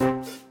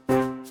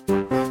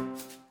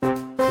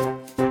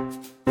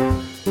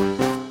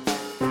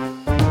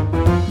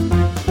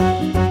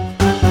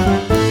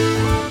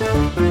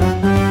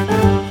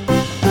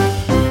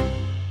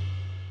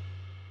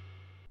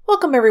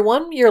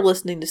everyone, you're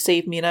listening to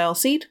Save Me an Aisle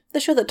Seat,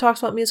 the show that talks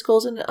about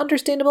musicals in an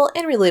understandable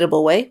and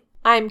relatable way.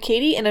 I'm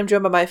Katie, and I'm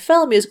joined by my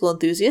fellow musical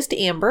enthusiast,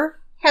 Amber.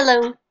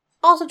 Hello.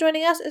 Also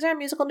joining us is our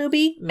musical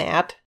newbie,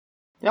 Matt.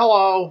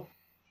 Hello.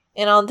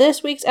 And on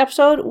this week's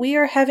episode, we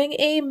are having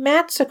a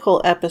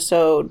Matsicle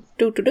episode.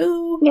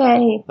 Doo-doo-doo.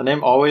 Yay. The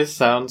name always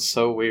sounds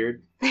so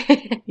weird,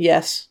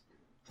 Yes,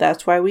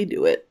 that's why we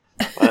do it.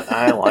 but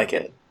I like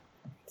it.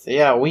 So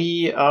yeah,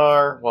 we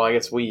are, well, I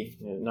guess we,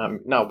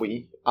 not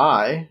we,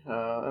 I'm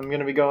going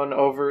to be going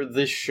over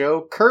this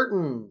show,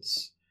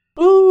 Curtains.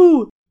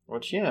 Ooh!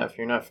 Which, yeah, if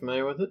you're not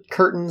familiar with it,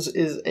 Curtains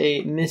is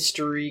a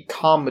mystery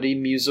comedy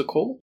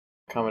musical.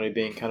 Comedy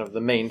being kind of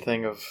the main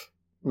thing of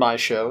my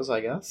shows,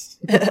 I guess.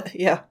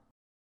 Yeah.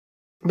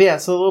 But yeah,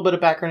 so a little bit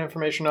of background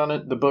information on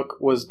it. The book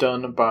was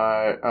done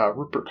by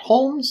Rupert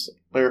Holmes,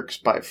 lyrics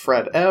by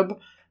Fred Ebb,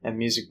 and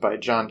music by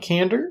John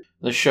Kander.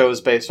 The show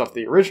is based off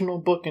the original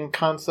book and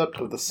concept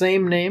of the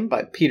same name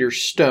by Peter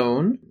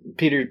Stone.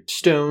 Peter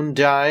Stone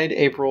died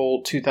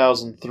April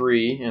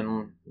 2003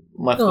 and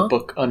left the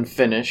book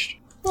unfinished,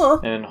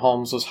 and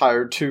Holmes was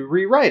hired to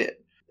rewrite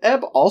it.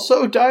 Ebb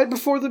also died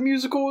before the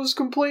musical was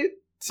complete,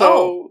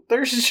 so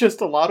there's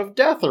just a lot of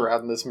death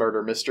around this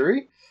murder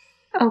mystery.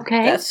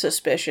 Okay. That's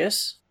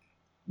suspicious.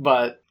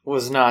 But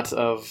was not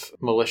of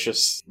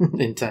malicious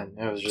intent.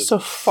 It was just... So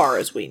far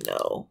as we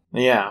know.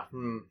 Yeah.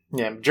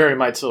 Yeah, jury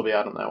might still be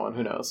out on that one.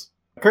 Who knows?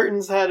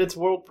 Curtains had its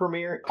world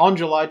premiere on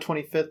July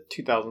 25th,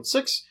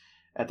 2006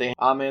 at the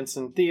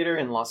Ahmanson Theater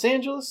in Los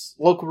Angeles.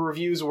 Local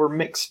reviews were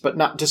mixed but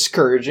not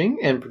discouraging,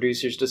 and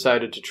producers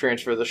decided to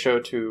transfer the show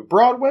to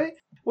Broadway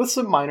with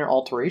some minor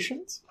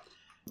alterations.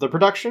 The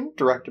production,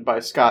 directed by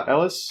Scott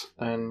Ellis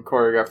and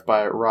choreographed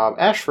by Rob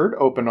Ashford,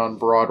 opened on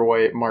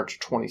Broadway March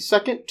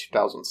 22nd,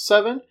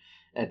 2007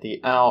 at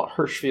the Al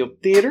Hirschfield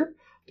Theater.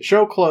 The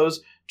show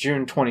closed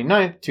June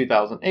 29th,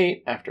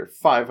 2008 after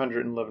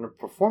 511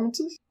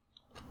 performances.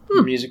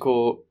 The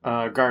musical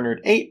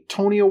garnered 8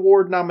 Tony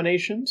Award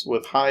nominations,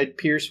 with Hyde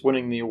Pierce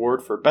winning the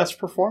award for Best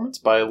Performance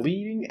by a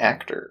Leading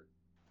Actor.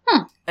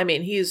 I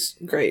mean, he's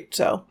great,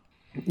 so...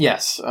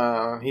 Yes,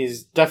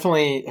 he's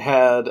definitely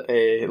had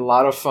a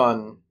lot of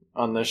fun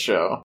on this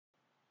show.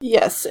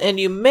 Yes, and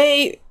you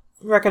may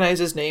recognize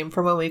his name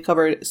from when we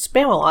covered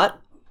Spamalot,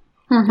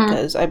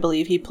 because I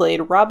believe he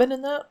played Robin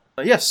in that.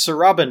 Yes, Sir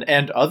Robin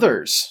and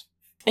others.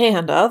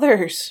 And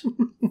others.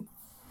 But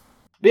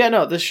yeah,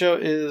 no, this show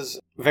is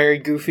very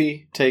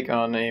goofy take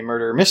on a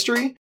murder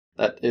mystery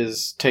that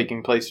is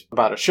taking place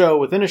about a show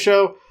within a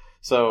show.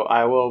 So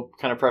I will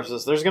kind of preface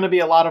this. There's going to be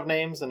a lot of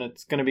names, and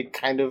it's going to be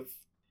kind of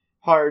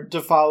hard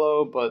to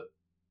follow, but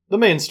the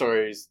main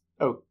story is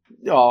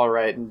all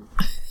right, and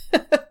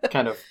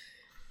kind of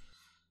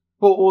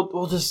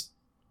we'll just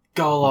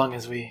go along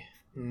as we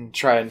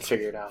try and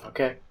figure it out.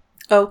 Okay.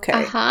 Okay.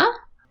 But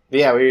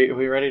yeah, we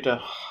ready to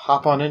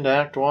hop on into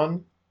Act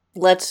 1?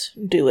 Let's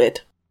do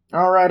it.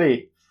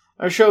 Alrighty.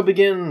 Our show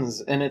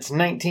begins, and it's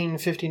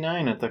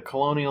 1959 at the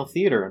Colonial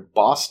Theater in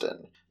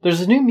Boston.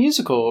 There's a new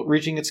musical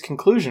reaching its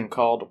conclusion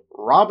called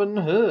Robin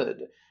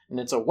Hood. And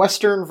it's a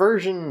Western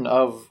version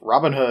of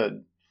Robin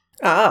Hood.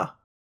 Ah.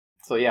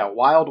 So yeah,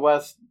 Wild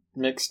West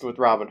mixed with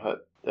Robin Hood.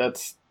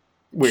 That's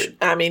weird.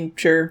 I mean,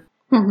 sure.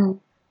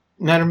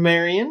 Madame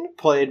Marian,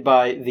 played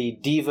by the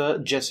diva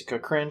Jessica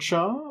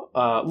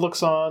Cranshaw,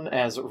 looks on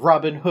as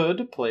Robin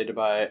Hood, played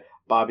by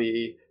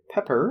Bobby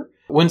Pepper,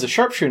 wins a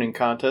sharpshooting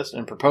contest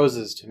and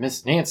proposes to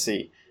Miss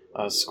Nancy,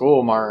 a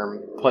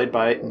schoolmarm, played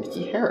by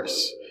Nikki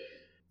Harris.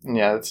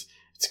 Yeah, it's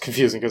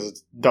confusing because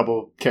it's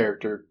double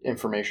character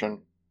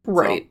information.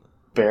 Right. So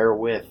bear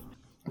with.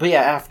 But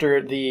yeah,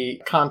 after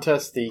the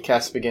contest, the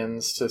cast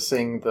begins to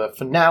sing the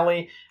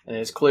finale, and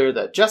it is clear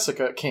that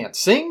Jessica can't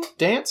sing,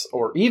 dance,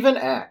 or even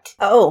act.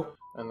 Oh.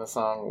 In the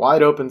song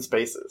Wide Open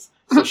Spaces.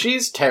 So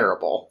she's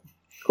terrible.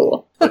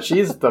 cool. But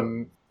she's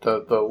the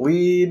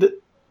lead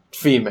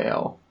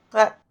female.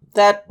 What?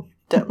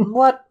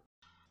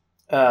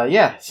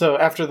 Yeah, so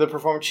after the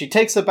performance, she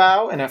takes a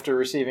bow, and after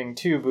receiving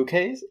 2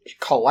 bouquets, she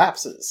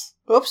collapses.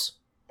 Oops.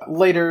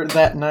 Later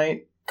that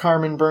night,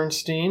 Carmen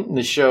Bernstein,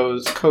 the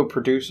show's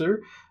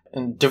co-producer,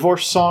 and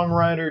divorced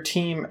songwriter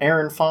team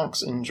Aaron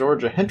Fox and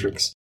Georgia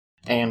Hendricks,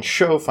 and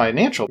show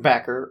financial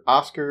backer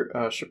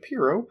Oscar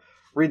Shapiro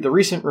read the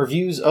recent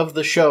reviews of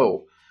the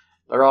show.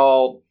 They're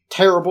all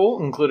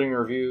terrible, including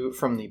a review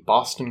from the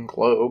Boston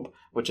Globe,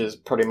 which is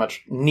pretty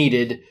much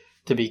needed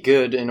to be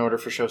good in order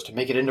for shows to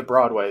make it into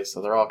Broadway,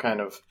 so they're all kind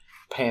of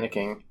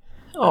panicking.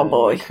 Oh,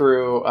 boy. The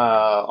crew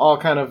all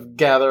kind of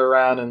gather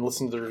around and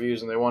listen to the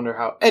reviews, and they wonder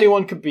how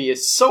anyone could be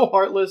so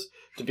heartless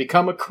to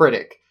become a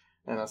critic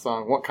in a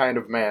song, What Kind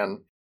of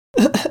Man?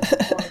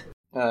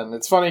 And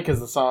it's funny because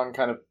the song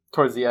kind of,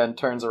 towards the end,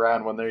 turns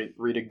around when they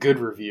read a good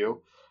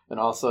review, and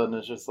all of a sudden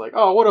it's just like,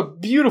 oh, what a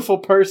beautiful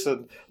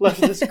person left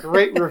this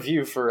great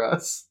review for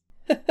us.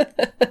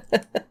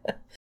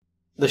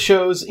 The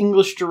show's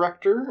English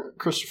director,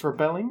 Christopher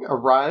Belling,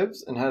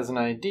 arrives and has an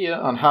idea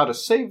on how to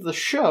save the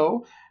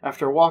show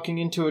after walking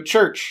into a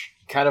church.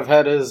 Kind of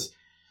had his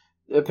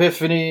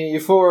epiphany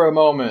for a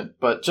moment,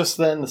 but just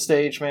then the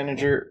stage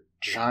manager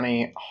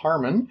Johnny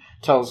Harmon,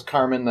 tells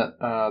Carmen that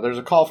there's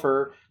a call for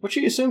her, which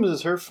she assumes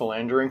is her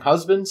philandering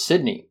husband,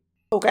 Sidney.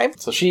 Okay.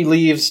 So she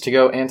leaves to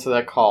go answer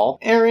that call.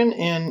 Aaron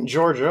and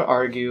Georgia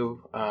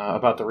argue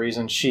about the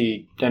reason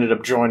she ended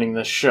up joining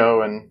this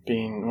show and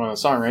being one of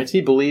the songwriters. He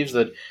believes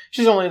that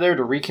she's only there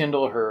to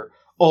rekindle her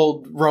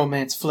old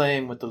romance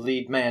flame with the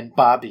lead man,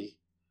 Bobby.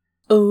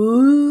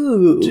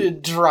 Ooh.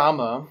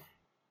 Drama.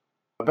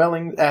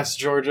 Belling asks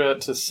Georgia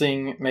to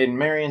sing Maiden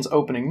Marian's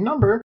opening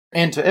number,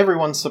 and to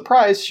everyone's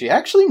surprise, she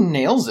actually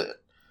nails it.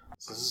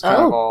 So this is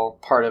kind of all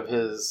part of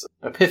his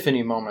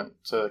epiphany moment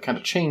to kind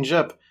of change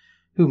up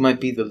who might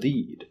be the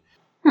lead.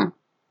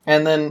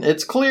 And then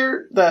it's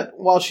clear that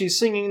while she's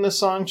singing this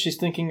song, she's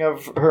thinking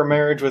of her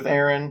marriage with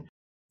Aaron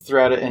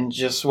throughout it, and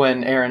just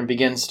when Aaron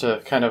begins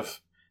to kind of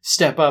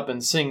step up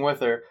and sing with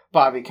her,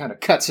 Bobby kind of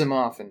cuts him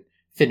off and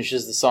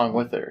finishes the song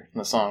with her in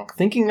the song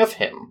Thinking of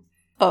Him.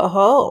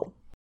 Oh.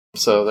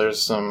 So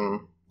there's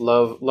some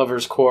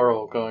lover's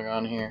quarrel going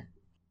on here.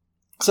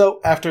 So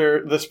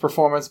after this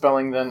performance,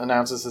 Belling then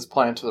announces his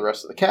plan to the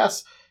rest of the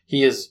cast.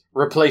 He is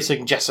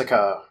replacing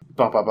Jessica.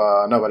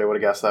 Nobody would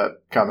have guessed that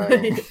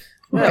coming.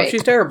 Well,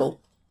 she's terrible.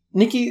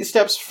 Nikki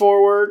steps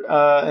forward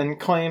and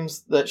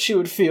claims that she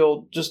would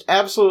feel just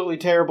absolutely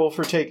terrible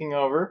for taking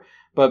over,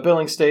 but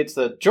Belling states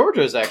that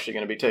Georgia is actually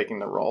going to be taking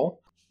the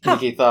role.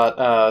 Nikki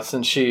thought,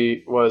 since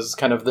she was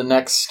kind of the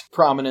next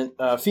prominent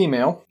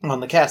female on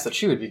the cast, that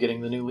she would be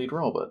getting the new lead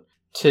role, but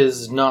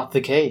 'tis not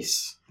the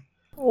case.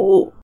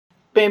 Oh.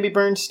 Bambi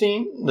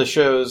Bernstein, the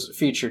show's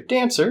featured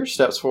dancer,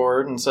 steps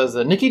forward and says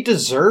that Nikki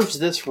deserves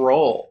this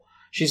role.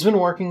 She's been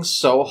working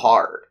so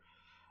hard.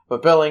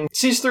 But Belling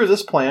sees through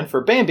this plan,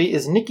 for Bambi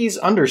is Nikki's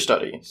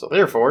understudy, so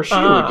therefore she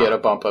would get a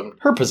bump in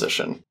her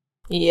position.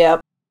 Yep.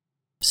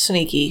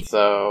 Sneaky.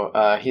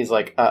 So he's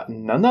like,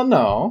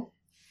 no.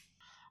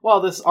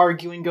 While this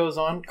arguing goes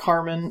on,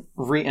 Carmen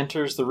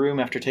re-enters the room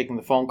after taking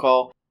the phone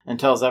call and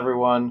tells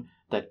everyone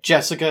that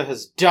Jessica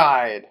has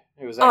died.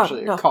 It was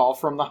actually a call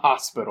from the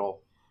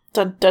hospital.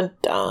 Dun dun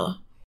dun.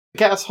 The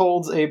cast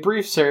holds a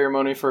brief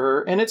ceremony for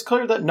her, and it's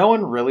clear that no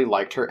one really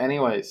liked her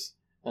anyways.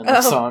 In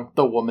the song,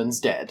 The Woman's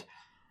Dead.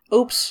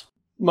 Oops.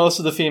 Most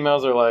of the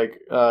females are like,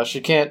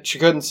 she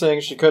couldn't sing,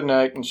 she couldn't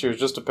act, and she was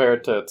just a pair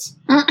of tits.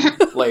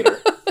 Later.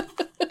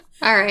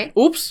 Alright.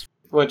 Oops.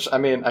 Which, I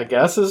mean, I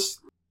guess is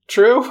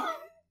true.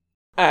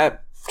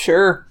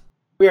 Sure.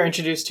 We are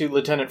introduced to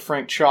Lieutenant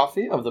Frank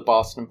Chaffee of the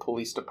Boston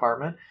Police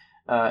Department,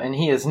 and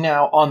he is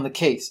now on the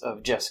case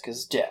of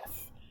Jessica's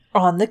death.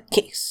 On the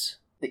case.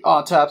 The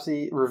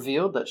autopsy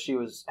revealed that she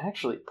was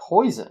actually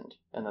poisoned,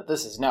 and that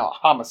this is now a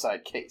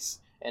homicide case,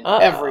 and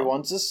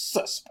everyone's a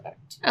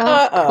suspect.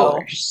 Of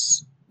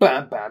course.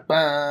 Bam, bam,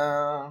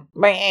 bam.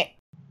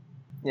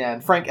 Yeah,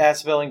 and Frank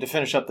asks Belling to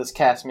finish up this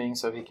cast meeting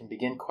so he can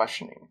begin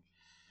questioning.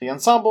 The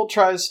ensemble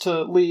tries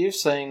to leave,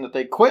 saying that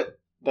they quit.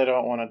 They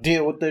don't want to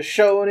deal with this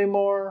show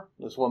anymore.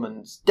 This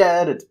woman's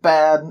dead. It's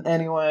bad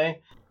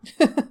anyway.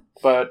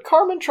 But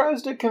Carmen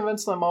tries to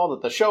convince them all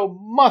that the show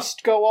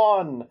must go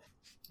on.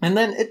 And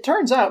then it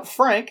turns out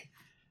Frank,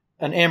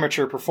 an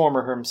amateur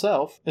performer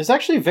himself, is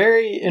actually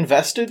very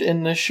invested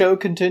in this show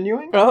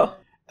continuing.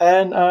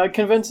 And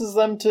convinces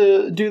them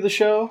to do the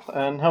show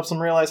and helps them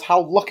realize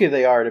how lucky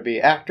they are to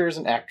be actors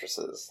and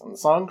actresses in the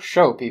song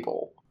Show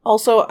People.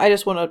 Also, I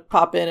just want to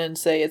pop in and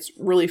say it's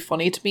really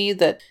funny to me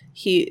that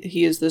he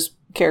is this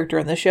character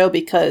in the show,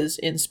 because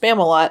in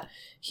Spamalot,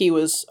 he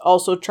was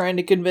also trying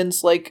to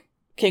convince, like,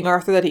 King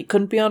Arthur that he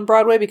couldn't be on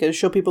Broadway because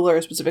show people are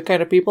a specific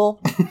kind of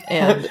people,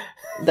 and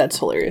that's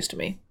hilarious to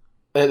me.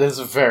 It is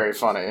very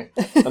funny.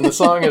 And the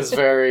song is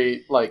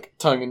very, like,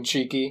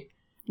 tongue-in-cheeky.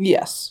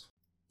 Yes.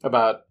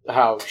 About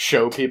how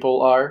show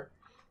people are.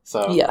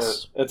 So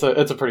yes. It's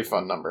a pretty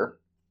fun number.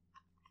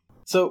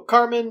 So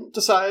Carmen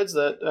decides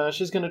that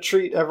she's going to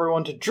treat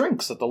everyone to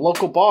drinks at the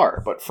local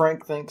bar, but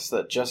Frank thinks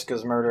that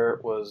Jessica's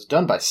murder was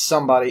done by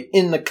somebody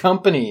in the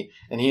company,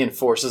 and he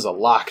enforces a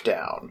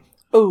lockdown.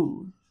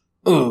 Ooh,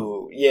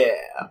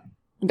 yeah.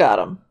 Got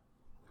him.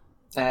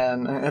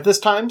 And at this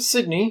time,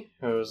 Sidney,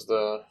 who's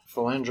the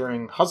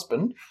philandering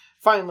husband,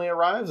 finally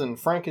arrives, and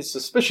Frank is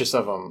suspicious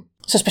of him.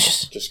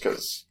 Suspicious. Just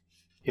because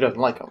he doesn't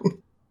like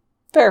him.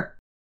 Fair.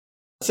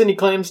 Sidney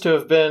claims to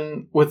have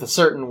been with a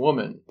certain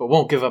woman, but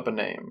won't give up a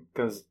name,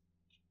 because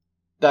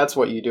that's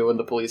what you do when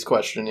the police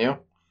question you.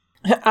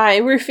 I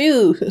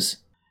refuse.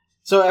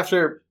 So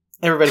after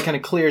everybody kind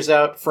of clears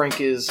out, Frank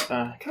is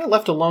kind of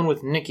left alone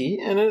with Nikki,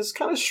 and is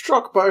kind of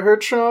struck by her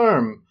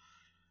charm.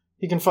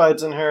 He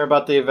confides in her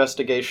about the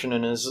investigation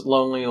in his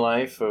lonely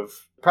life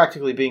of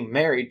practically being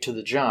married to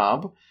the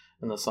job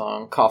in the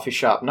song Coffee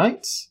Shop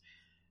Nights.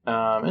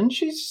 And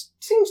she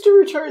seems to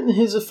return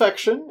his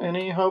affection, and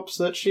he hopes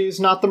that she's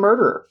not the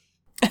murderer.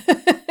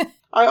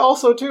 I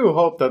also, too,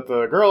 hope that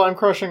the girl I'm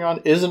crushing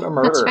on isn't a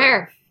murderer. That's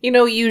fair. You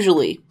know,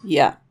 usually.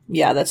 Yeah,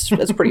 that's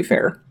pretty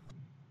fair.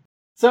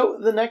 So,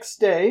 the next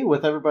day,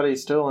 with everybody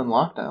still in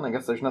lockdown, I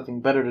guess there's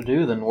nothing better to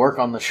do than work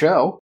on the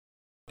show.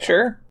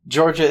 Sure.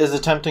 Georgia is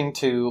attempting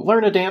to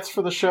learn a dance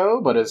for the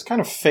show, but is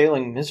kind of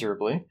failing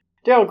miserably.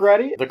 Dale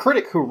Grady, the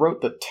critic who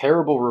wrote the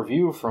terrible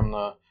review from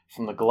the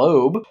from the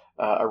Globe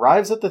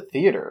arrives at the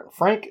theater.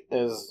 Frank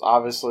is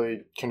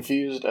obviously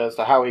confused as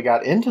to how he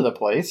got into the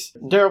place.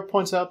 Daryl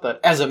points out that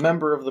as a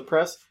member of the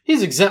press,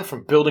 he's exempt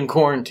from building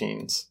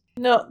quarantines.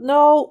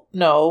 No.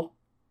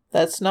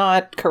 That's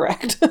not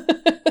correct.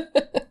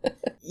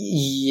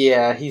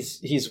 Yeah,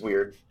 he's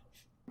weird.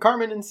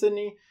 Carmen and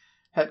Sydney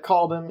had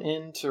called him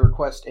in to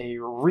request a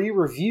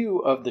re-review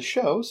of the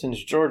show,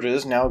 since Georgia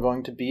is now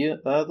going to be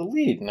the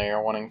lead, and they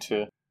are wanting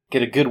to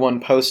get a good one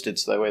posted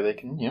so that way they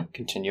can,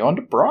 continue on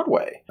to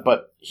Broadway.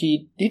 But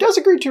he does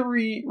agree to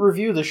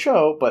review the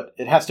show, but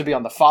it has to be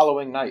on the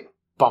following night.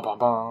 Bum, bum,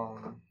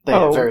 bum. They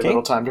have very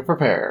little time to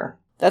prepare.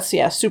 That's,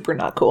 super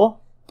not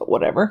cool, but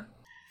whatever.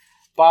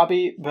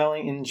 Bobby,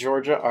 Belling, and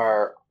Georgia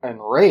are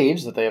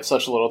enraged that they have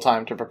such little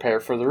time to prepare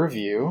for the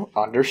review,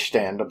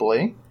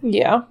 understandably.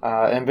 Yeah.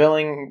 And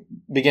Belling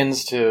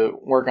begins to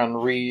work on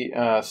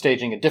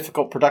staging a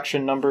difficult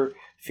production number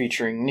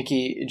featuring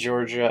Nikki,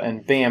 Georgia,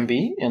 and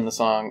Bambi in the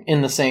song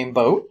In the Same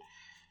Boat.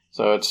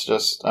 So it's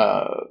just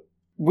a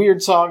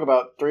weird song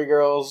about three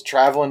girls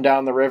traveling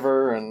down the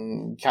river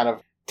and kind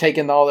of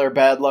taking all their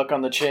bad luck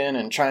on the chin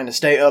and trying to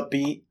stay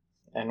upbeat.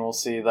 And we'll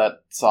see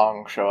that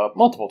song show up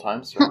multiple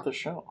times throughout the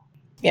show.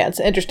 Yeah, it's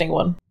an interesting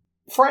one.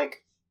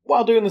 Frank,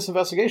 while doing this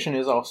investigation,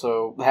 is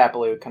also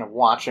happily kind of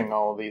watching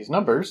all of these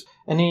numbers,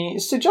 and he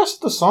suggests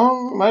the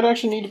song might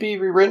actually need to be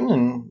rewritten,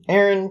 and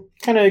Aaron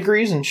kind of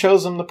agrees and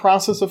shows him the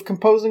process of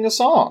composing a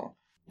song.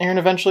 Aaron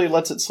eventually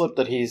lets it slip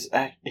that he's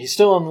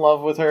still in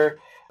love with her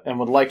and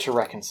would like to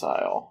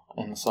reconcile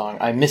in the song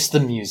I Miss the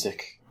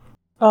Music.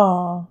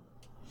 Aww.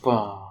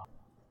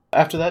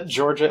 After that,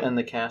 Georgia and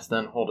the cast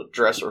then hold a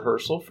dress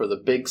rehearsal for the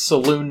big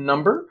saloon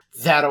number,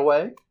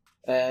 That-A-Way.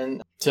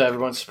 And to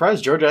everyone's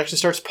surprise, Georgia actually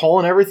starts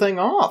pulling everything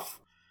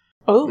off.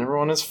 Oh. And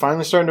everyone is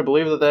finally starting to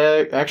believe that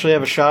they actually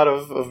have a shot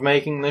of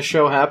making this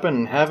show happen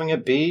and having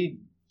it be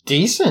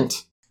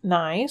decent.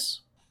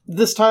 Nice.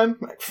 This time,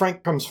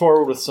 Frank comes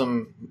forward with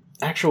some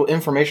actual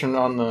information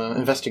on the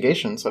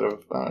investigation instead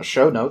of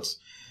show notes.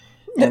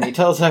 And he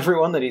tells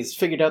everyone that he's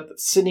figured out that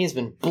Sydney has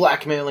been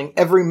blackmailing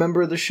every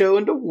member of the show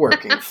into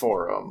working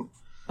for him.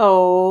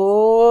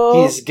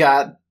 Oh. He's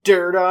got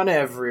dirt on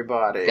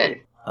everybody.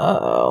 Good.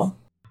 Uh-oh.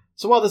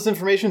 So while this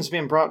information is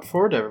being brought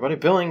forward to everybody,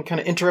 Belling kind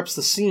of interrupts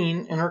the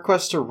scene and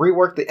requests to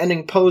rework the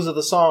ending pose of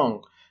the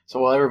song. So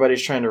while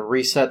everybody's trying to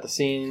reset the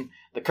scene,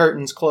 the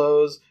curtains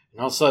close,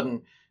 and all of a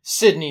sudden,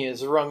 Sydney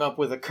is rung up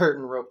with a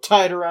curtain rope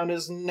tied around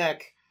his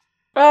neck.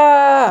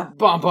 Ah!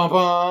 Bum, bum,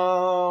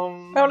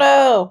 bum! Oh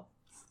no!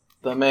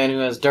 The man who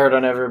has dirt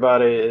on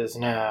everybody is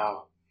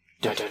now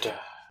dead.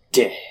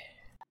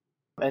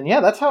 And yeah,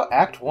 that's how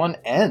Act 1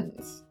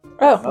 ends.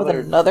 Oh, with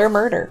another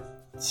murder.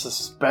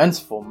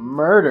 Suspenseful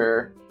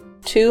murder.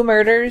 2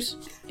 murders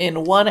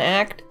in 1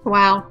 act.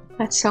 Wow,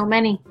 that's so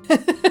many.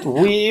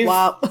 We've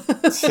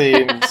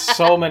seen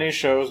so many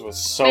shows with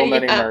so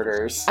many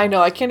murders. I know,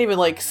 I can't even,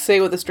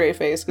 say with a straight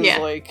face,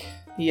 because,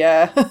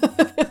 yeah.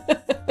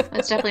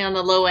 That's definitely on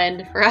the low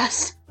end for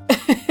us.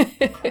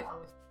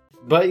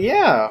 But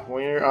yeah,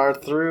 we are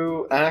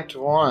through Act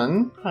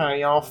 1. How are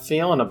y'all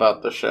feeling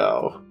about the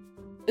show?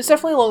 It's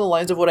definitely along the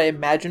lines of what I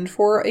imagined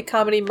for a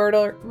comedy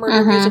murder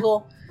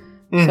musical.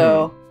 Mm-hmm.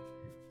 So,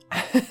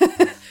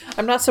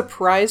 I'm not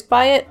surprised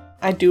by it.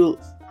 I do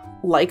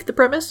like the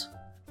premise.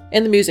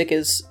 And the music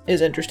is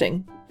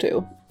interesting,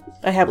 too.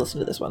 I have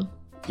listened to this one.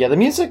 Yeah, the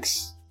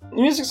music's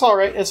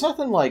alright. It's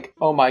nothing like,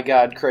 oh my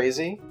god,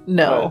 crazy.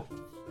 No.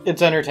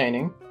 It's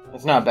entertaining.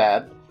 It's not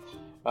bad.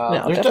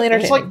 No, definitely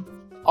entertaining. There's,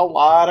 a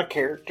lot of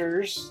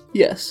characters.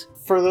 Yes.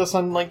 For this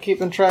I'm,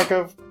 keeping track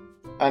of.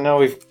 I know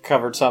we've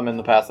covered some in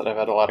the past that I've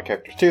had a lot of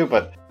characters, too,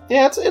 but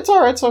yeah, it's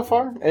alright so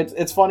far.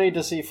 It's funny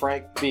to see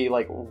Frank be,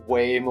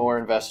 way more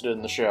invested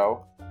in the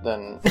show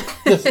than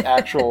this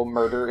actual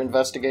murder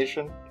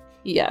investigation.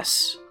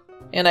 Yes.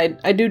 And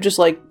I do just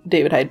like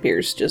David Hyde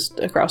Pierce just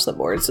across the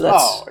board, so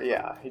that's... Oh,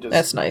 yeah.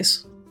 That's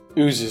nice.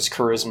 Oozes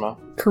charisma.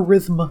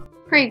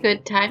 Pretty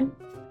good time.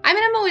 I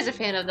mean, I'm always a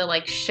fan of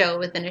the, show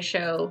within a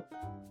show,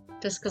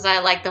 just because I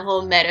like the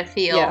whole meta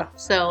feel. Yeah.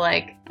 So,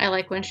 I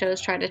like when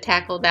shows try to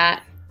tackle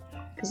that,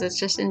 because it's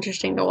just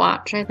interesting to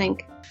watch, I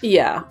think.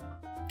 Yeah.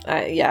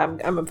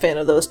 I'm a fan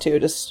of those too,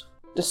 just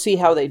to see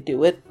how they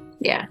do it.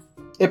 Yeah.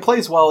 It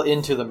plays well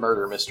into the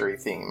murder mystery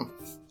theme.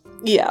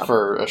 Yeah.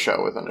 For a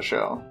show within a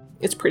show.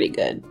 It's pretty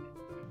good.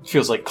 It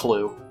feels like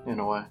Clue, in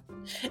a way.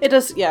 It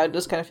does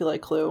kind of feel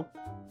like Clue,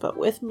 but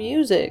with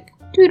music.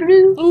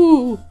 Doo-doo-doo.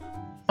 Ooh.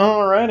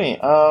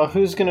 Alrighty,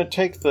 who's gonna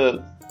take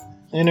the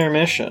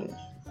intermission?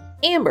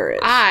 Amber is.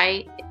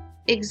 I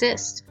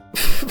exist.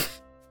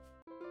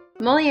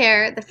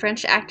 Molière, the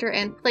French actor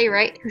and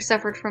playwright who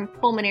suffered from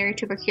pulmonary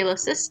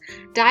tuberculosis,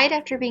 died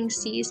after being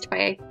seized by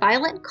a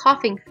violent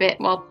coughing fit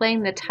while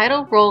playing the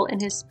title role in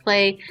his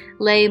play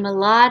Les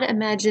Malades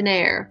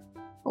Imaginaires,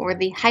 or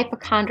The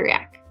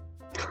Hypochondriac.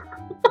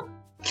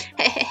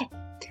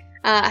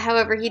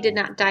 However, he did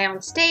not die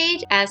on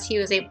stage, as he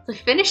was able to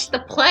finish the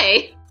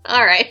play.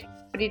 Alright.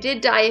 But he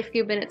did die a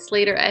few minutes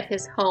later at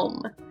his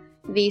home.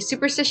 The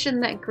superstition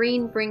that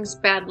green brings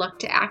bad luck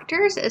to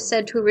actors is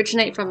said to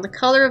originate from the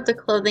color of the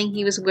clothing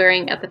he was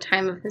wearing at the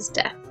time of his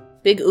death.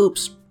 Big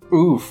oops.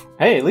 Oof.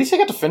 Hey, at least he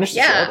got to finish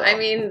the show, Yeah, though. I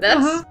mean,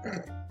 that's...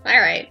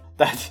 Alright.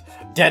 That's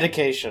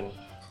dedication.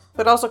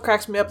 But it also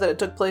cracks me up that it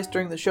took place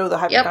during the show The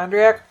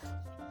Hypochondriac.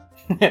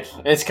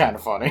 It's kind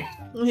of funny.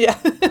 Yeah.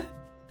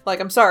 Like,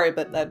 I'm sorry,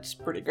 but that's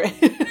pretty great.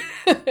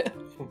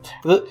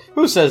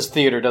 Who says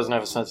theater doesn't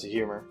have a sense of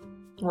humor?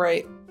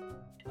 Right.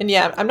 And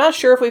yeah, I'm not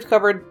sure if we've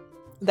covered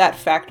that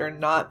fact or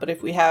not, but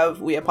if we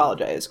have, we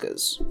apologize,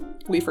 because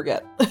we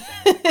forget.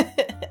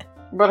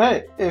 But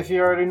hey, if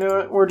you already knew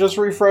it, we're just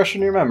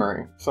refreshing your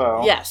memory,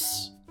 so...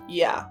 Yes.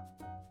 Yeah.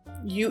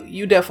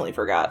 You definitely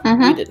forgot.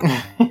 Mhm. We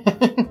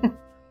didn't.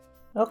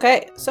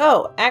 Okay,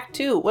 so Act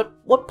 2.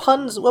 What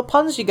puns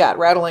you got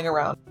rattling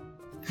around?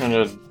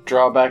 Gonna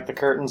draw back the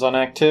curtains on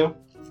Act 2? I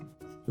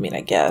mean,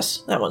 I guess.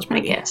 That one's I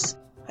pretty guess.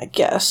 I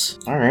guess.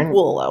 Alright.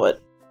 We'll allow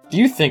it. Do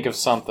you think of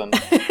something?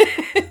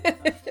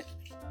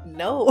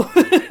 No.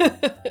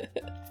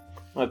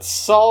 Let's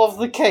solve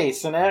the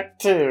case in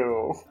Act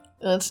 2.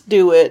 Let's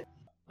do it.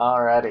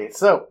 Alrighty,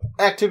 so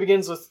Act 2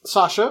 begins with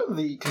Sasha,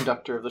 the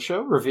conductor of the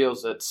show,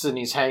 reveals that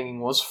Sydney's hanging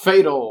was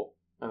fatal.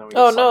 And then we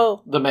get Oh, some,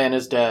 no. The man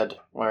is dead.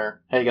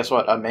 Where, hey, guess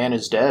what? A man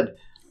is dead.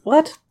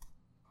 What?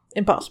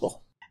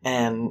 Impossible.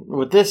 And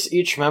with this,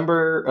 each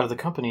member of the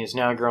company is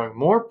now growing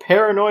more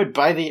paranoid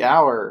by the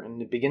hour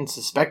and begin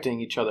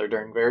suspecting each other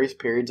during various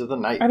periods of the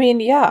night. I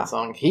mean, yeah. The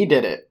song He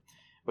Did It,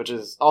 which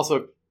is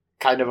also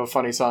kind of a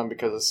funny song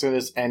because as soon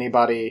as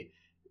anybody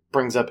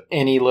brings up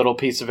any little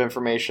piece of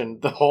information,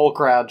 the whole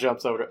crowd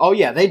jumps over to, oh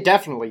yeah, they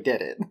definitely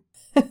did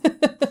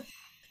it.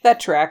 That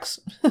tracks.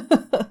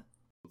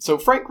 So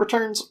Frank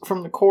returns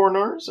from the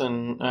coroner's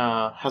and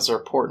has a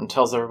report and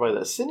tells everybody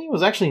that Sydney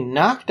was actually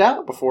knocked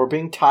out before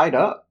being tied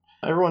up.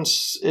 Everyone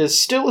is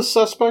still a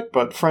suspect,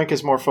 but Frank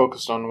is more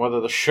focused on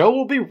whether the show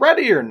will be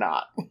ready or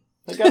not.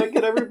 They gotta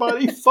get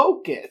everybody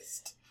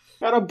focused.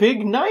 Got a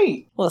big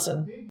night.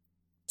 Listen,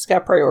 it's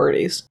got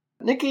priorities.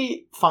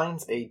 Nikki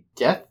finds a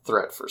death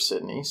threat for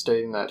Sydney,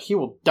 stating that he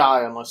will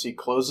die unless he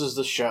closes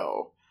the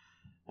show.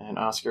 And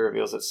Oscar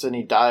reveals that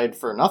Sydney died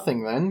for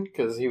nothing then,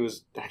 because he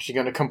was actually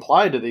going to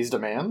comply to these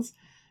demands.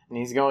 And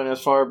he's going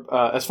as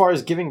far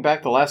as giving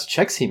back the last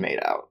checks he made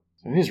out.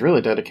 So he's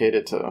really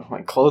dedicated to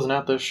closing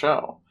out this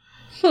show.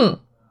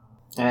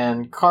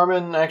 And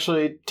Carmen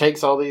actually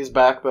takes all these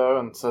back, though,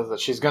 and says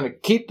that she's going to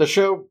keep the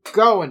show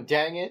going,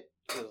 dang it.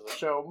 Because the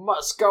show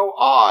must go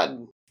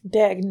on.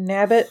 Dag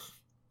nabbit.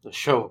 The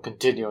show will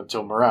continue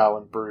until morale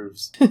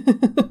improves.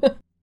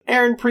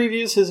 Aaron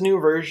previews his new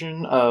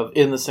version of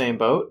In the Same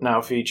Boat,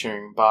 now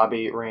featuring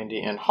Bobby, Randy,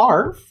 and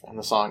Harv, and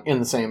the song In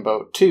the Same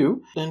Boat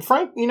too. And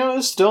Frank,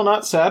 is still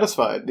not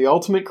satisfied. The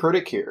ultimate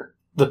critic here.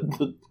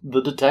 The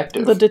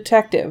detective. The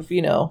detective,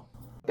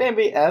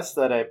 Bambi asks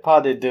that a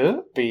pas de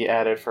deux be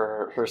added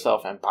for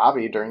herself and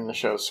Bobby during the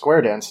show's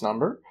square dance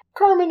number.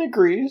 Carmen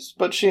agrees,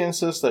 but she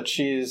insists that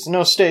she's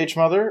no stage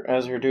mother,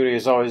 as her duty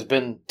has always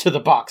been to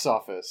the box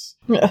office.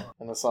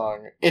 In the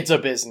song, It's a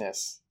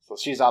Business. So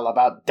she's all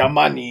about the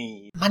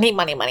money. Money,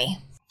 money, money.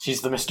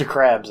 She's the Mr.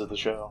 Krabs of the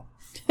show.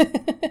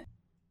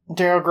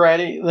 Daryl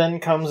Grady then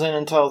comes in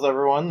and tells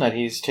everyone that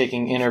he's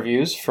taking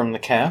interviews from the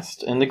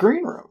cast in the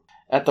green room.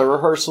 At the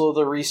rehearsal of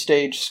the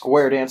restaged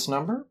square dance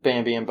number,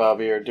 Bambi and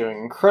Bobby are doing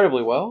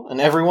incredibly well, and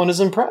everyone is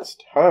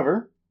impressed.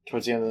 However,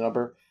 towards the end of the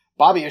number,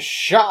 Bobby is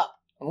shot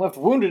and left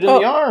wounded in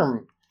the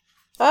arm.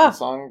 The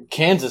song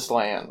Kansas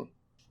Land.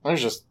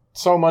 There's just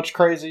so much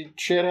crazy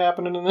shit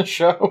happening in this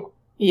show.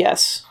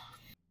 Yes.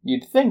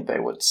 You'd think they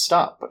would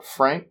stop, but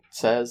Frank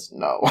says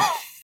no.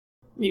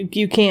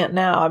 You can't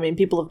now. I mean,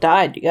 people have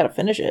died. You gotta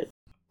finish it.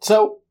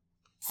 So,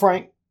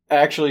 Frank,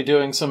 actually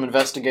doing some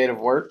investigative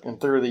work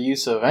and through the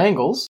use of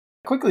angles,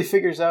 quickly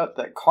figures out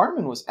that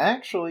Carmen was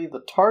actually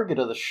the target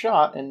of the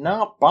shot and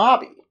not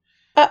Bobby.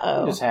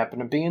 Uh-oh. He just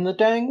happened to be in the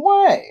dang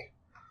way.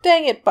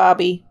 Dang it,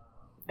 Bobby.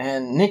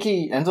 And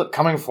Nikki ends up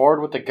coming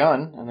forward with the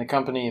gun, and the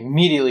company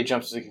immediately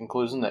jumps to the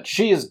conclusion that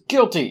she is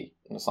guilty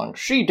in the song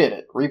She Did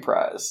It,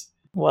 reprise.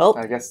 Well,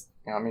 I guess,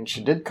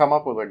 she did come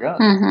up with a gun.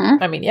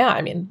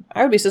 Mm-hmm.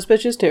 I would be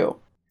suspicious too.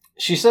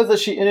 She says that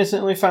she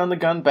innocently found the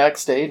gun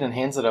backstage and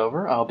hands it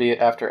over, albeit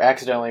after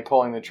accidentally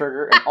pulling the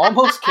trigger and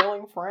almost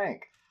killing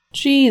Frank.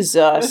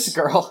 Jesus. This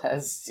girl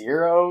has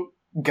zero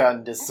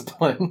gun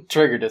discipline.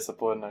 Trigger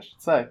discipline, I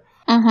should say.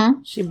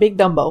 Mm-hmm. She big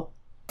Dumbo.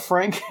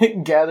 Frank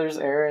gathers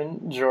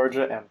Aaron,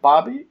 Georgia, and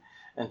Bobby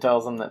and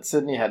tells them that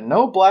Sydney had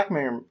no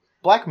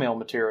blackmail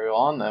material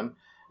on them,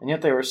 and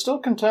yet they were still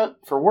content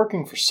for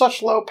working for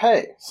such low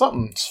pay.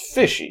 Something's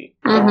fishy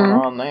going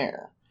on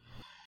there.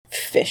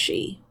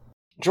 Fishy.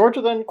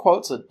 Georgia then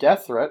quotes a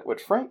death threat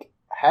which Frank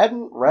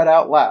hadn't read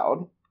out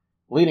loud,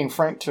 leading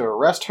Frank to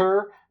arrest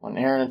her when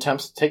Aaron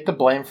attempts to take the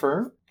blame for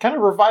her, kind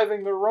of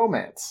reviving their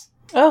romance.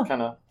 Oh.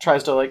 Kind of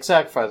tries to,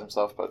 sacrifice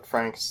himself, but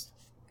Frank's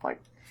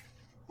like,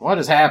 what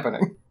is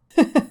happening?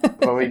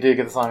 But we did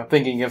get the song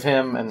Thinking of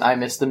Him and I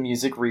Miss the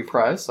Music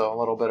reprise, so a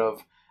little bit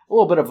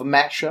of a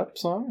mashup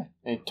song.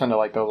 I tend to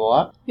like those a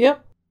lot.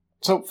 Yep.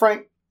 So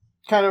Frank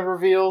kind of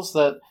reveals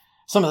that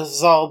some of this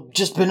has all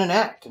just been an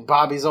act, and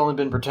Bobby's only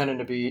been pretending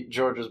to be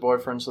George's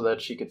boyfriend so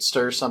that she could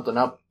stir something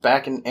up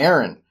back in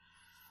Aaron.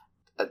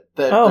 That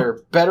there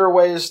are better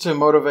ways to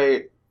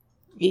motivate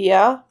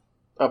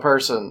a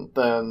person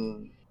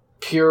than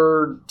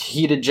pure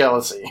heated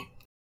jealousy.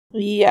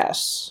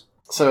 Yes.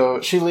 So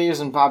she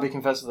leaves, and Bobby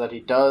confesses that he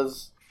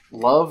does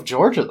love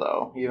Georgia,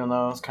 though, even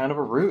though it's kind of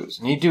a ruse.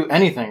 And he'd do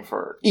anything for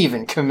her,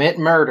 even commit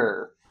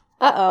murder.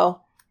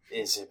 Uh-oh.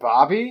 Is it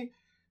Bobby?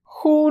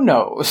 Who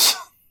knows?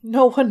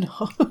 No one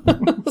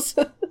knows.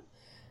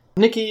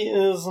 Nikki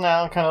is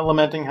now kind of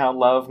lamenting how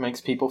love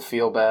makes people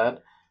feel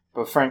bad,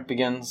 but Frank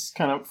begins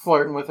kind of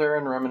flirting with her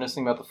and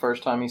reminiscing about the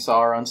first time he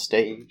saw her on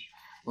stage,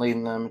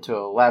 leading them to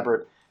an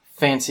elaborate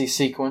fancy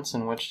sequence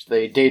in which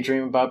they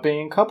daydream about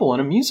being a couple in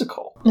a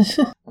musical.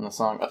 And the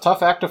song, A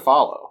Tough Act to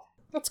Follow.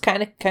 That's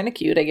kind of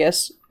cute, I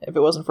guess, if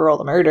it wasn't for all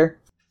the murder.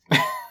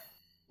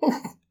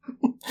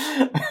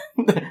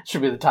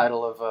 Should be the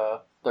title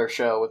of their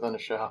show within a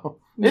show.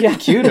 It'd be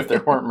cute if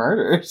there weren't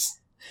murders.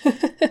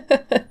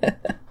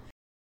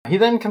 He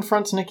then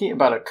confronts Nikki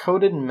about a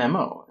coded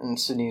memo in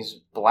Sydney's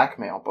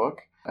blackmail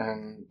book,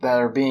 and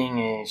there being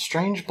a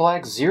strange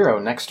black zero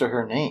next to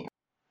her name.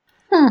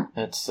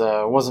 It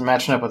wasn't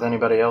matching up with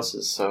anybody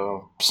else's,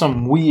 so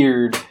some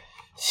weird,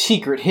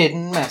 secret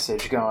hidden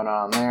message going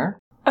on there.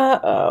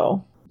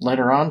 Uh-oh.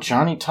 Later on,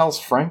 Johnny tells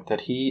Frank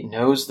that he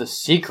knows the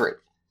secret.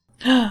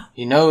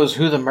 He knows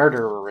who the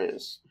murderer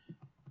is,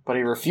 but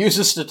he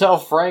refuses to tell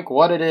Frank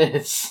what it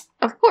is.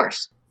 Of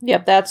course.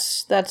 Yep,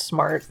 that's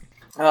smart.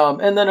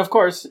 And then, of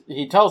course,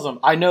 he tells him,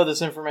 I know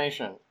this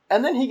information.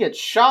 And then he gets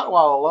shot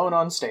while alone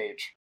on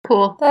stage.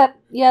 Cool. That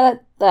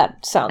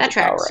sounds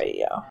about right,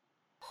 yeah.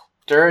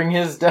 During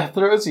his death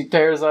throes, he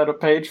tears out a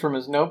page from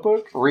his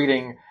notebook,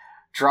 reading,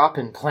 Drop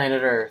in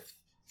Planet Earth,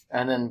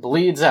 and then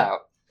bleeds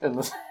out.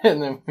 And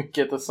then we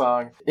get the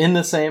song, In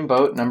the Same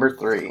Boat, number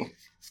 3,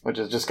 which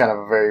is just kind of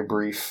a very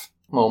brief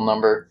little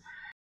number.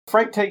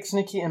 Frank takes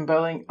Nikki and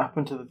Belling up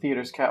into the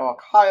theater's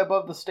catwalk high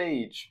above the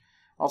stage.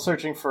 While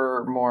searching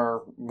for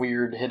more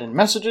weird hidden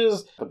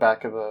messages, the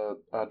back of the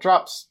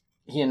drops,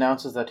 he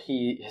announces that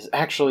he has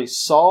actually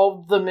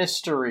solved the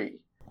mystery.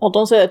 Well,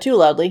 don't say that too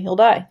loudly. He'll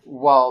die.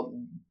 Well,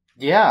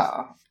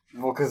 yeah.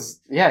 Well,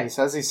 because, he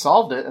says he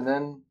solved it, and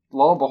then,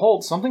 lo and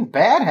behold, something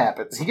bad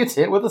happens. He gets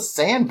hit with a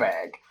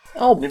sandbag.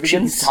 Oh, and he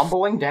begins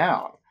tumbling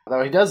down.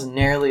 Though he does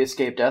narrowly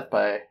escape death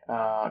by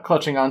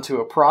clutching onto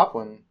a prop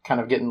when kind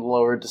of getting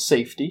lowered to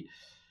safety.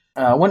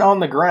 When on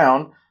the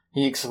ground,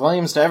 he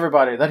exclaims to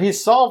everybody that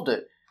he's solved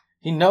it.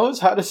 He knows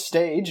how to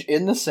stage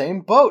In the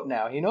Same Boat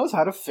now. He knows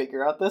how to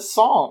figure out this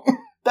song.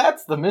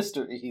 That's the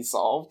mystery he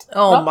solved.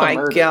 Oh my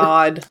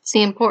god. It's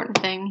the important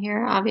thing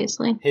here,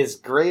 obviously. His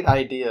great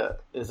idea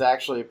is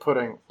actually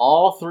putting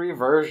all 3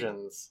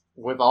 versions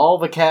with all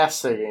the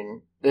cast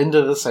singing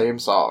into the same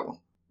song.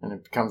 And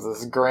it becomes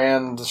this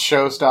grand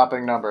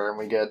show-stopping number, and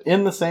we get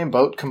In the Same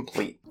Boat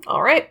complete.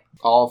 All right.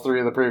 All 3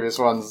 of the previous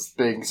ones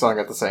being sung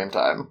at the same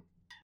time.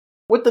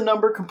 With the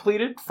number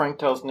completed, Frank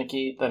tells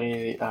Nikki that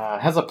he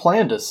has a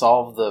plan to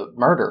solve the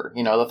murder.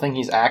 You know, the thing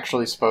he's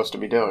actually supposed to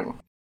be doing.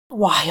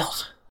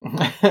 Wild.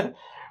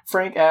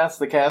 Frank asks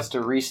the cast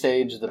to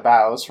restage the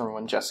bows from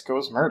when Jessica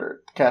was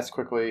murdered. The cast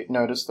quickly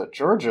noticed that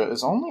Georgia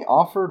is only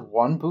offered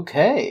 1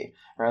 bouquet,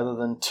 rather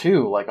than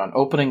 2, like on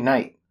opening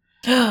night.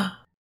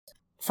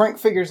 Frank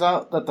figures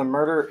out that the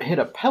murderer hid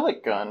a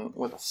pellet gun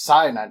with a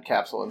cyanide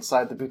capsule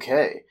inside the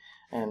bouquet,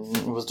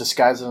 and was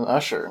disguised as an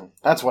usher.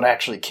 That's what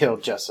actually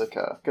killed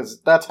Jessica, because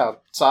that's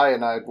how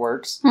cyanide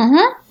works.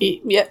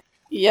 Mm-hmm.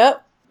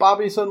 Yep.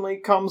 Bobby suddenly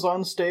comes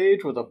on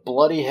stage with a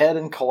bloody head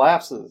and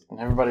collapses, and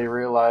everybody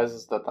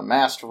realizes that the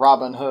masked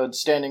Robin Hood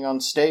standing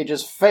on stage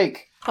is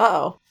fake.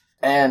 Uh-oh.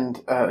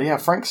 And,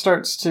 Frank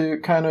starts to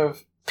kind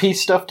of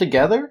piece stuff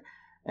together,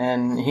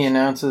 and he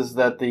announces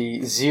that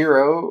the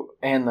zero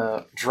and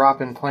the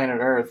drop in Planet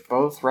Earth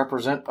both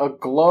represent a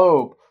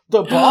globe.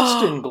 The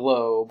Boston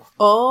Globe.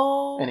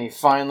 Oh. And he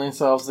finally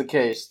solves the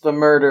case. The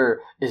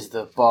murderer is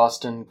the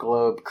Boston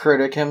Globe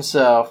critic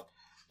himself,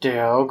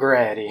 Dale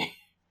Grady.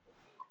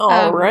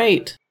 All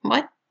right.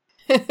 What?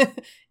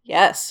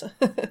 Yes.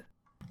 And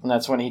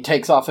that's when he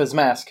takes off his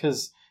mask,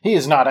 because he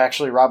is not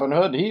actually Robin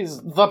Hood.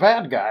 He's the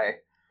bad guy.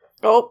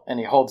 Oh. And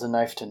he holds a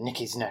knife to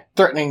Nikki's neck,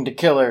 threatening to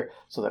kill her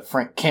so that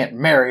Frank can't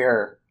marry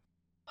her.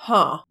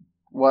 Huh.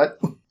 What?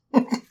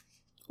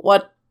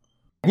 What?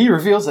 He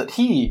reveals that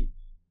he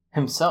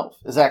himself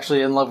is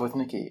actually in love with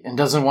Nikki and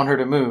doesn't want her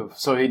to move,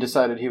 so he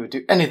decided he would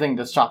do anything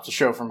to stop the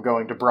show from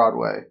going to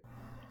Broadway.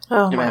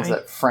 Oh, He demands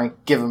that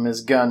Frank give him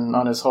his gun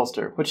on his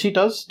holster, which he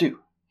does do.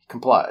 He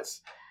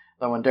complies.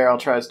 Though when Daryl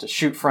tries to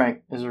shoot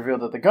Frank, it is revealed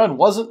that the gun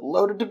wasn't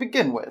loaded to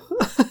begin with.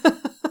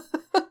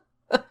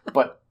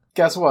 But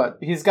guess what?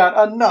 He's got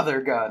another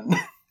gun.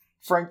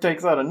 Frank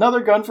takes out another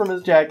gun from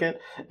his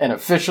jacket and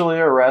officially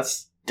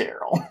arrests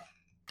Daryl.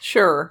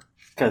 Sure.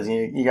 Because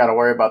you gotta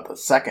worry about the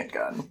second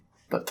gun.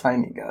 The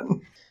tiny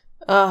gun.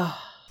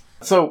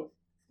 So,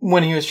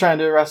 when he was trying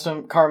to arrest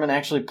him, Carmen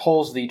actually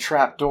pulls the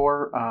trap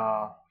door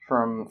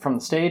from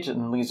the stage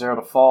and leaves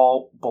Daryl to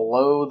fall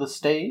below the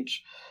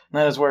stage. And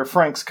that is where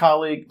Frank's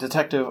colleague,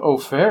 Detective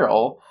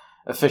O'Farrell,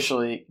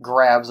 officially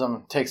grabs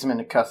him, takes him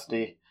into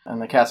custody,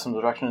 and the cast of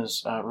the direction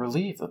is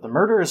relieved that the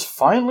murder is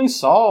finally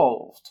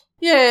solved.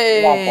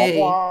 Yay! Wah,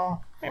 wah,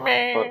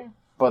 wah.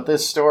 But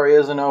this story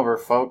isn't over,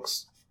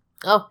 folks.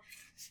 Oh.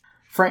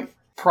 Frank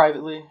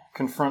privately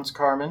confronts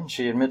Carmen.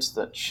 She admits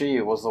that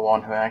she was the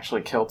one who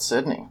actually killed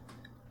Sydney.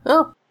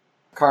 Oh.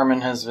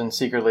 Carmen has been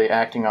secretly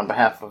acting on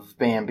behalf of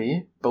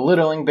Bambi,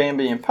 belittling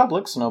Bambi in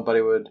public so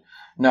nobody would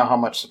know how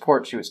much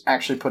support she was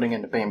actually putting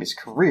into Bambi's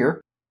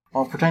career,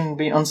 while pretending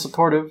to be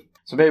unsupportive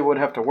so Baby would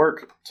have to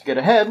work to get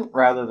ahead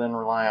rather than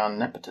rely on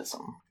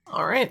nepotism.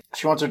 Alright.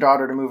 She wants her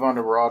daughter to move on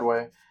to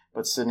Broadway,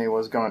 but Sydney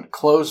was going to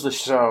close the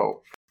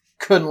show.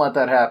 Couldn't let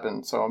that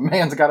happen, so a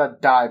man's gotta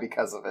die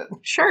because of it.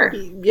 Sure.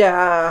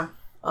 Yeah.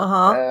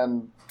 Uh-huh.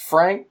 And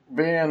Frank,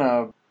 being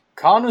a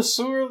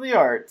connoisseur of the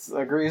arts,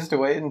 agrees to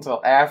wait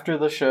until after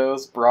the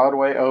show's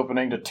Broadway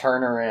opening to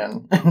turn her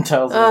in, and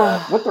tells her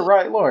that, with the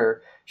right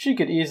lawyer, she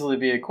could easily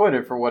be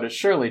acquitted for what is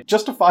surely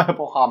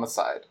justifiable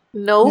homicide.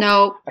 Nope.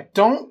 No, I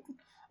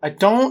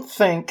don't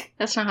think,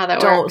 that's not how that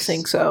Don't works.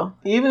 think so.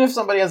 even if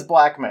somebody has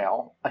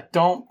blackmail, I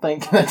don't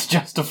think that's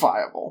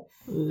justifiable.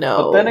 No.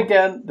 But then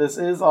again, this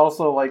is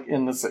also like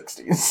in the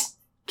 60s.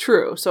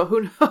 True, so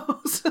who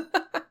knows?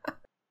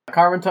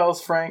 Carmen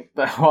tells Frank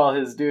that while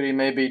his duty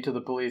may be to the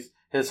police,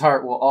 his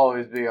heart will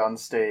always be on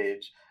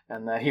stage,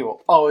 and that he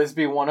will always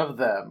be one of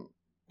them.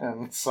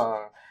 And it's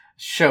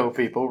Show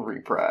People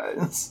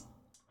reprise.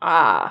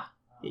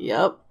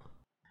 Yep.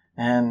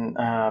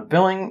 And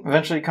Billing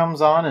eventually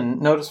comes on and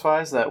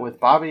notifies that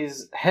with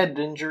Bobby's head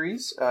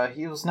injuries,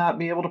 he will not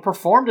be able to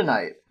perform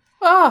tonight.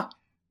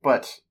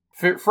 But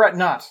fret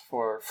not,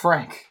 for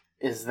Frank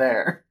is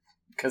there,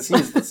 because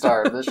he's the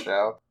star of this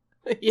show.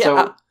 Yeah.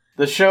 So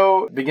the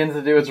show begins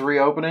to do its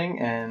reopening,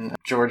 and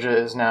Georgia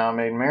is now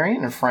Maid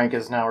Marian, and Frank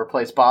has now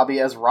replaced Bobby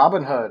as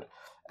Robin Hood.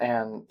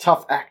 And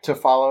Tough Act to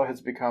Follow has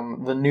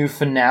become the new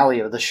finale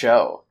of the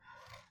show.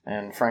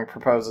 And Frank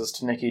proposes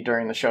to Nikki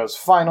during the show's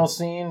final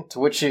scene, to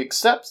which she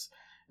accepts,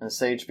 and the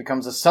stage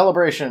becomes a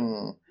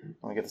celebration. And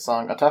we get the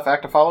song A Tough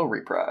Act to Follow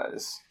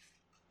reprise.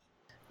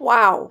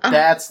 Wow.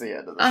 That's the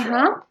end of the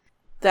show.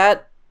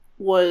 That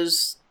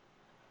was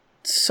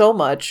so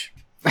much.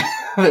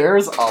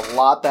 There's a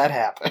lot that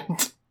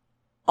happened.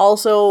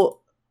 Also,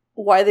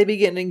 why they be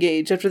getting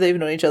engaged after they've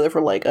known each other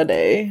for like a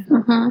day?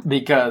 Mm-hmm.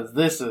 Because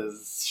this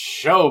is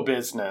show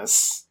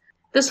business.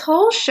 This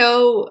whole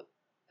show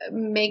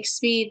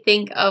makes me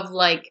think of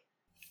like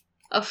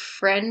a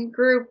friend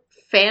group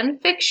fan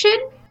fiction.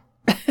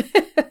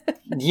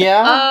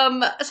 Yeah.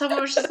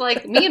 Someone was just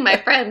like, me and my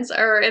friends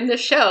are in the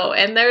show,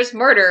 and there's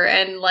murder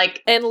and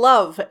like And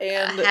love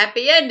and a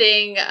happy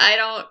ending. I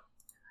don't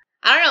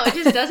know.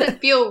 It just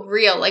doesn't feel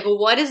real. Like,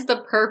 what is the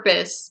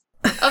purpose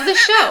of the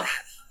show?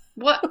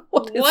 What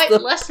is the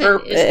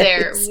lesson is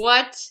there? purpose?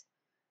 What?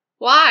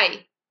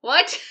 Why?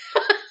 What?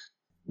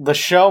 The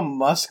show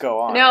must go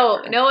on.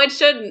 No, it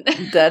shouldn't.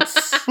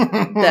 that's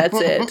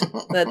it.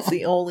 That's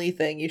the only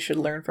thing you should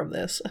learn from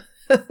this.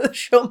 The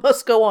show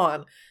must go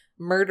on.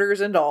 Murders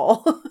and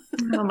all.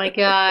 Oh my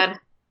god.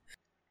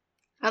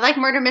 I like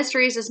murder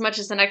mysteries as much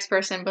as the next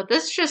person, but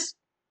this just,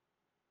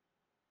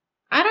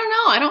 I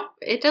don't know.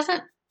 It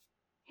doesn't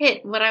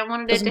hit what I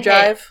wanted Doesn't it to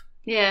jive. hit.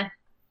 Yeah.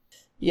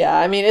 Yeah,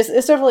 I mean, it's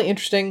definitely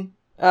interesting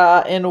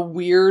and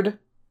weird.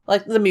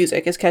 Like, the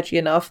music is catchy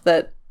enough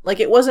that, like,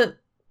 it wasn't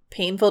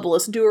painful to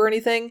listen to or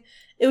anything.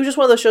 It was just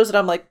one of those shows that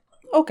I'm like,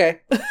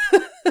 okay.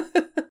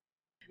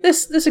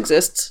 This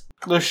exists.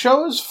 The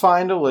show is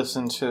fine to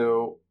listen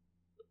to.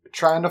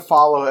 Trying to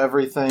follow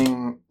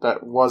everything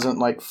that wasn't,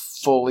 like,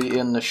 fully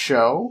in the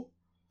show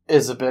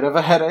is a bit of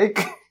a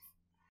headache.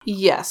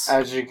 Yes.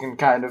 As you can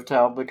kind of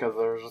tell, because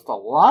there's just a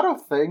lot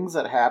of things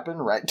that happen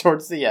right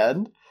towards the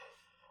end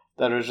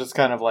that was just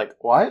kind of like,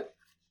 what?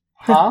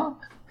 Huh?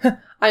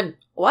 I'm...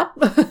 What?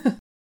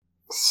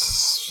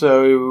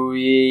 So,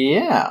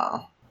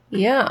 yeah.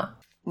 Yeah.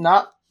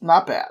 Not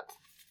bad.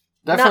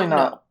 Definitely No.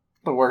 not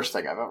the worst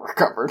thing I've ever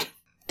covered.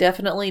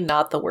 Definitely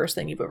not the worst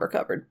thing you've ever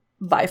covered.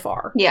 By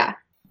far. Yeah.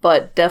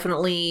 But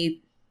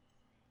definitely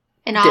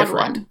An odd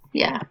different. one.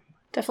 Yeah.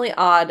 Definitely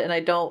odd, and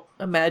I don't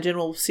imagine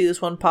we'll see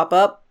this one pop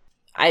up.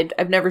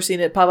 I've never seen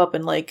it pop up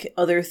in, like,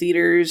 other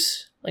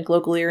theaters, like,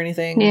 locally or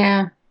anything.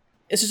 Yeah.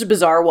 It's just a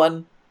bizarre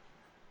one.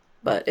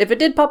 But if it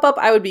did pop up,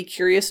 I would be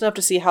curious enough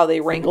to see how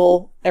they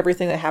wrangle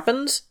everything that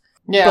happens.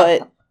 Yeah.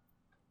 But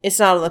it's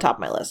not on the top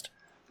of my list.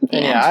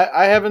 And yeah,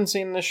 I haven't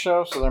seen this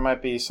show, so there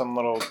might be some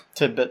little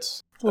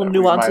tidbits Little that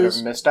we might nuances.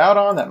 have missed out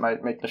on that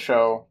might make the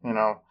show,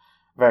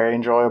 very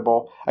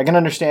enjoyable. I can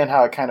understand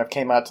how it kind of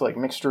came out to, like,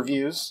 mixed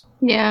reviews.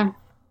 Yeah.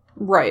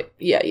 Right.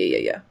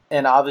 Yeah.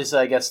 And obviously,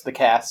 I guess the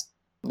cast,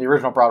 the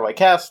original Broadway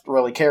cast,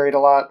 really carried a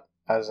lot,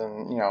 as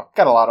in,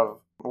 got a lot of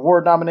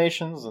award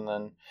nominations, and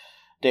then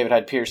David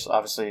Hyde Pierce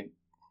obviously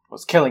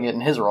was killing it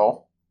in his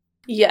role.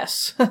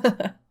 Yes.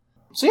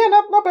 So yeah,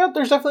 not bad.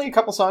 There's definitely a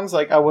couple songs,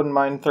 like, I wouldn't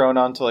mind throwing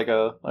onto, like,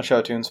 a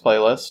show tunes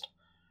playlist.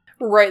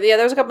 Right. Yeah,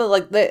 there's a couple of,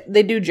 like,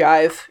 they do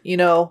jive,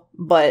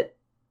 but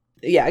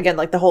yeah, again,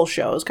 like, the whole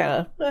show is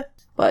kind of,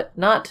 but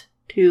not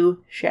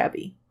too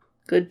shabby.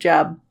 Good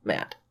job,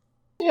 Matt.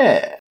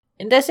 Yeah.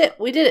 And that's it.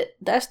 We did it.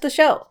 That's the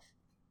show.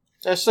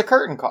 That's the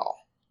curtain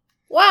call.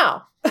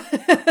 Wow.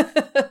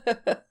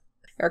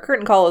 Our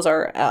curtain call is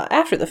our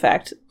after the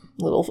fact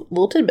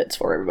little tidbits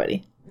for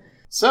everybody.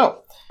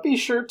 So, be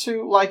sure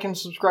to like and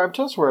subscribe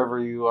to us wherever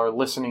you are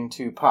listening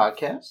to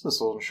podcasts. This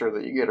will ensure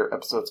that you get our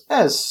episodes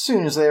as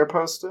soon as they are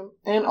posted.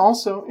 And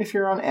also, if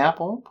you're on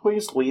Apple,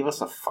 please leave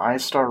us a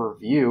 5-star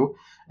review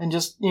and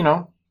just,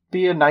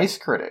 be a nice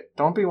critic.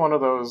 Don't be one of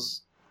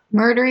those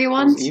Murdery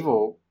ones? those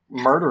evil,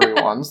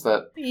 murdery ones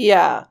that...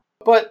 Yeah.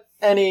 But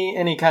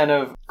any kind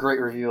of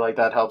great review like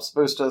that helps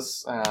boost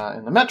us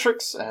in the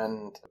metrics,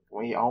 and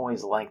we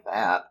always like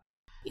that.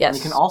 Yes.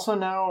 And you can also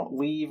now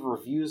leave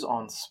reviews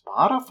on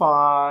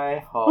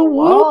Spotify.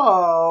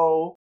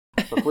 Hello!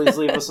 So please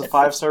leave us a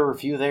 5-star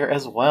review there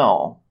as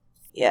well.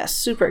 Yes,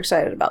 super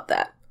excited about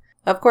that.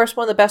 Of course,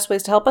 one of the best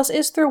ways to help us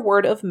is through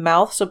word of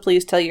mouth, so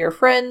please tell your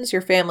friends,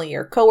 your family,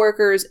 your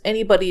coworkers,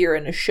 anybody you're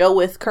in a show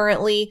with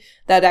currently.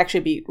 That'd actually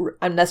be,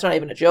 that's not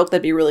even a joke,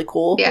 that'd be really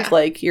cool. Yeah. If,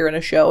 like, you're in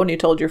a show and you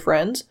told your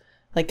friends,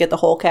 like, get the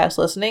whole cast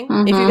listening.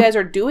 If you guys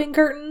are doing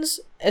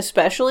curtains,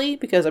 especially,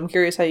 because I'm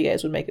curious how you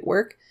guys would make it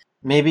work.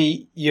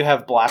 Maybe you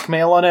have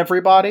blackmail on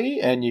everybody,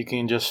 and you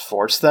can just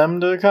force them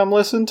to come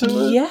listen to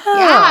it? Yeah.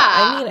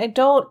 I mean, I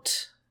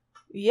don't...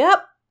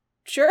 Yep.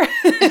 Sure.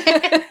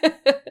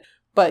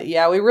 But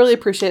yeah, we really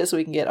appreciate it so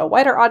we can get a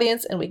wider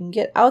audience and we can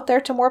get out there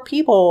to more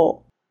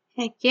people.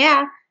 Heck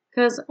yeah,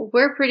 because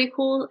we're pretty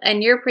cool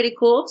and you're pretty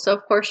cool. So,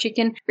 of course, you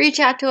can reach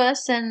out to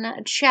us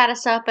and chat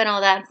us up and all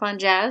that fun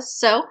jazz.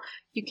 So,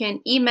 you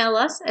can email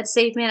us at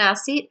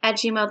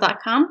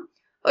savemeanaisleseat@gmail.com,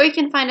 or you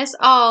can find us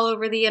all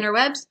over the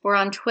interwebs. We're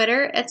on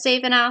Twitter at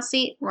Save an Aisle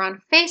Seat. We're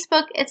on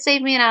Facebook at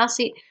Save Me an Aisle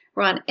Seat.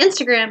 We're on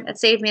Instagram at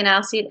Save Me an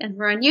Aisle Seat. And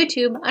we're on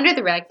YouTube under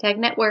the Ragtag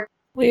Network.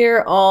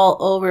 We're all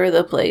over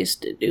the place.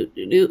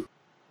 Do.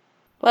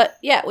 But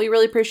yeah, we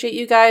really appreciate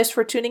you guys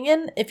for tuning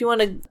in. If you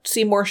want to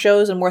see more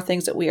shows and more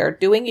things that we are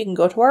doing, you can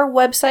go to our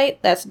website.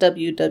 That's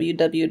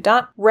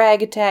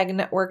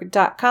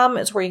www.ragtagnetwork.com.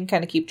 It's where you can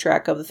kind of keep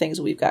track of the things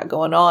that we've got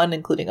going on,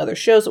 including other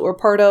shows that we're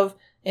part of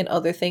and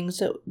other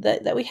things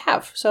that we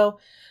have. So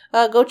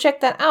go check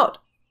that out.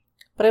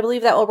 But I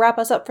believe that will wrap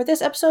us up for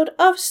this episode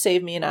of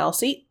Save Me an Aisle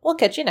Seat. We'll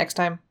catch you next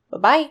time.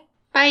 Bye-bye.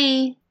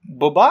 Bye.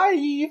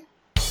 Bye-bye!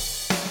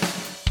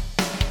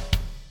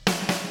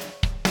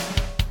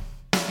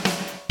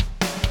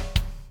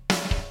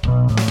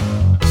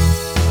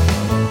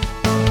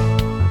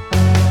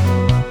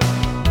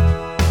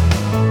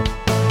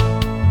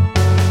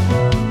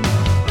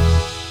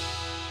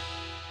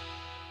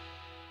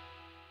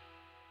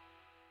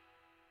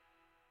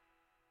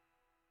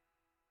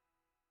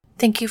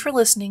 Thank you for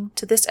listening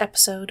to this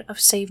episode of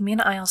Save Me an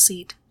Aisle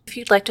Seat. If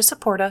you'd like to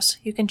support us,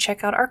 you can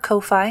check out our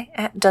Ko-Fi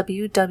at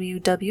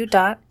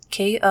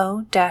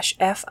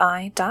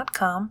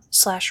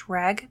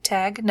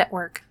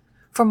www.ko-fi.com/ragtagnetwork.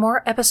 For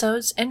more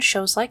episodes and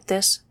shows like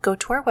this, go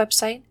to our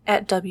website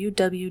at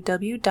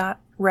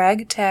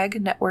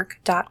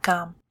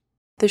www.ragtagnetwork.com.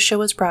 This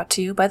show is brought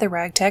to you by the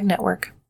Ragtag Network.